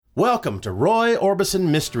Welcome to Roy Orbison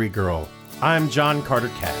Mystery Girl. I'm John Carter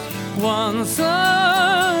Cash. One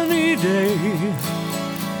sunny day,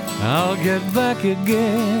 I'll get back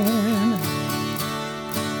again.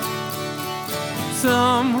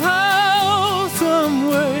 Somehow, some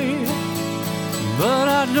way, but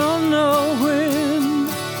I don't know when.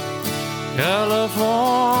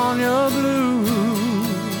 California blue,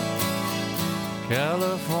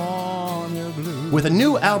 California blue. With a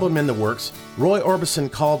new album in the works, Roy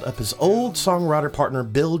Orbison called up his old songwriter partner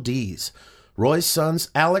Bill Dees. Roy's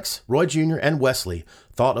sons, Alex, Roy Jr., and Wesley,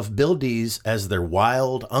 thought of Bill Dees as their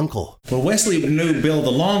wild uncle. Well, Wesley knew Bill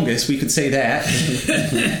the longest, we could say that.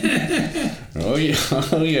 Oh,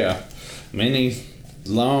 yeah. Many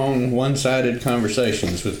long, one-sided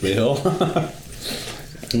conversations with Bill.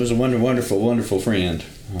 He was a wonderful friend.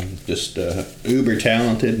 Just uber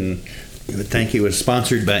talented, and you would think he was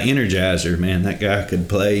sponsored by Energizer. Man, that guy could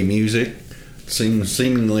play music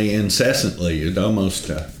seemingly incessantly. It almost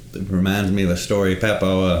it reminds me of a story.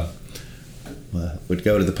 Papa would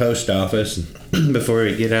go to the post office, and before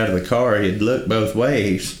he'd get out of the car, he'd look both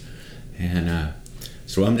ways. And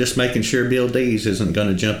so I'm just making sure Bill Dees isn't going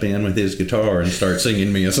to jump in with his guitar and start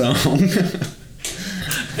singing me a song.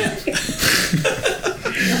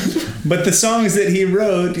 But the songs that he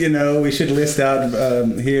wrote, we should list out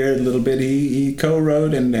here a little bit. He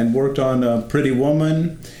co-wrote and worked on Pretty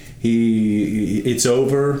Woman, It's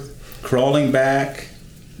Over, Crawling Back,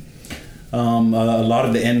 a lot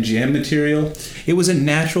of the MGM material. It was a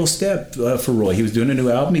natural step for Roy. He was doing a new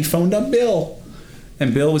album. He phoned up Bill,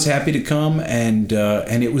 and Bill was happy to come. And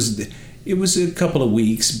it was a couple of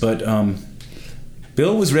weeks, but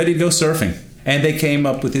Bill was ready to go surfing. And they came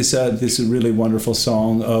up with this really wonderful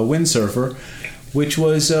song, Windsurfer, which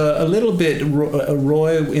was a little bit,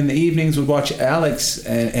 Roy in the evenings would watch Alex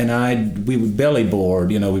and we would belly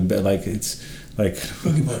board, it's like,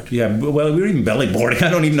 yeah, well, we were even belly boarding.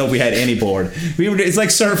 I don't even know if we had any board. It's like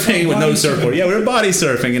surfing with no surfboard. Yeah, we were body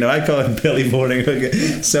surfing, I call it belly boarding.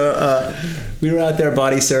 So we were out there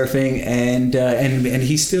body surfing, and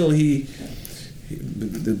he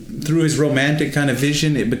through his romantic kind of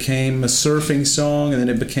vision, it became a surfing song, and then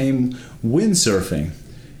it became windsurfing.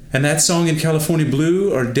 And that song in California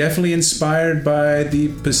Blue are definitely inspired by the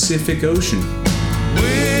Pacific Ocean.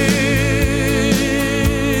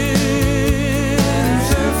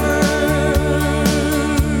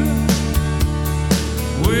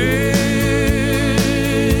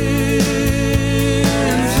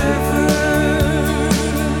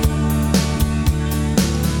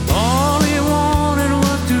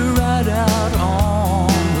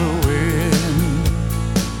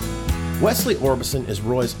 Wesley Orbison is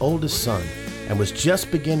Roy's oldest son and was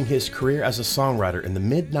just beginning his career as a songwriter in the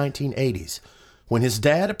mid-1980s when his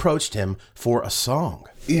dad approached him for a song.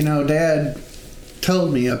 Dad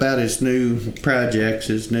told me about his new projects,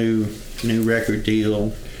 his new record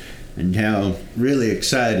deal, and how really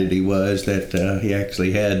excited he was that he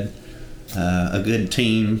actually had a good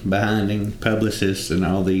team behind him, publicists and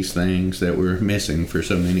all these things that were missing for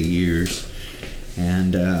so many years.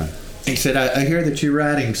 And he said, I hear that you're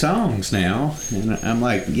writing songs now. And I'm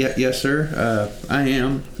like, yes, sir, I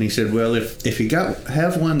am. And he said, well, if you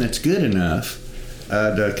have one that's good enough,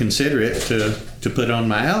 I'd consider it to put on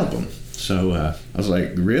my album. So I was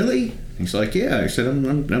like, really? He's like, yeah. He said,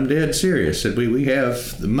 I'm dead serious. I said, we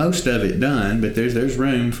have the most of it done, but there's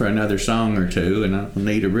room for another song or two, and I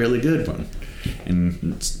need a really good one.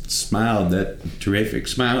 And smiled, that terrific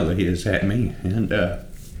smile that he has at me. And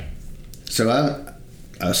so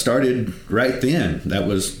I started right then. That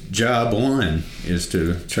was job one, is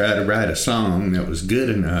to try to write a song that was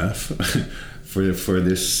good enough for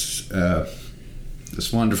this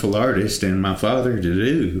wonderful artist and my father to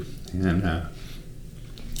do. And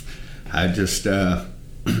I just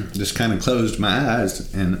kind of closed my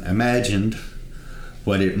eyes and imagined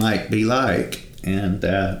what it might be like. And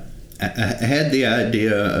I had the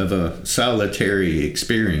idea of a solitary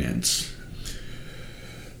experience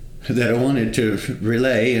that I wanted to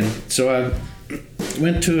relay, and so I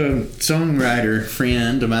went to a songwriter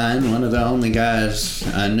friend of mine, one of the only guys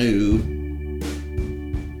I knew.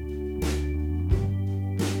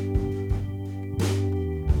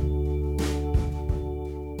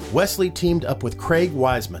 Wesley teamed up with Craig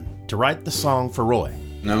Wiseman to write the song for Roy.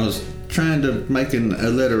 And I was trying to make an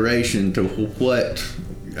alliteration to what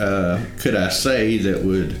could I say that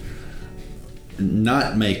would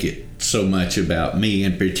not make it so much about me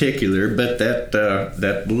in particular, but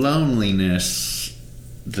that loneliness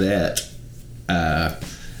that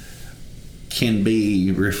can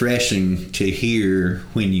be refreshing to hear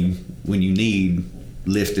when you need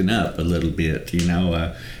lifting up a little bit.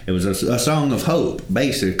 It was a song of hope,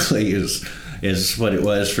 basically, is what it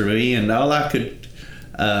was for me. And all I could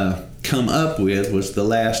come up with was the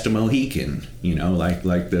last Mohican, like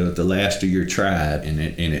the last of your tribe. And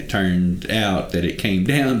it turned out that it came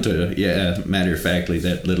down to, matter of factly,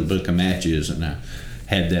 that little book of matches, and I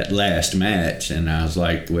had that last match, and I was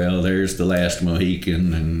like, well, there's the last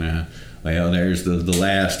Mohican, and well, there's the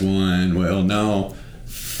last one. Well, no,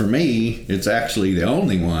 for me, it's actually the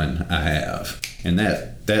only one I have, and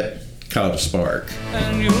that caught a spark.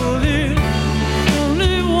 And you're the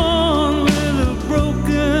only one with a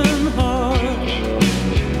broken heart,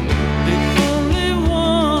 the only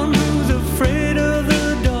one who's afraid of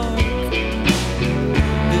the dark,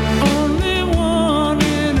 the only one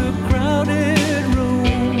in a crowded room,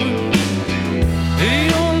 the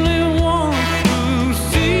only one who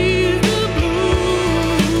sees the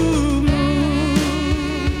blue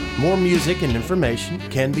moon. More music and information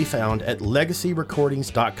can be found at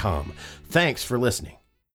legacyrecordings.com. Thanks for listening.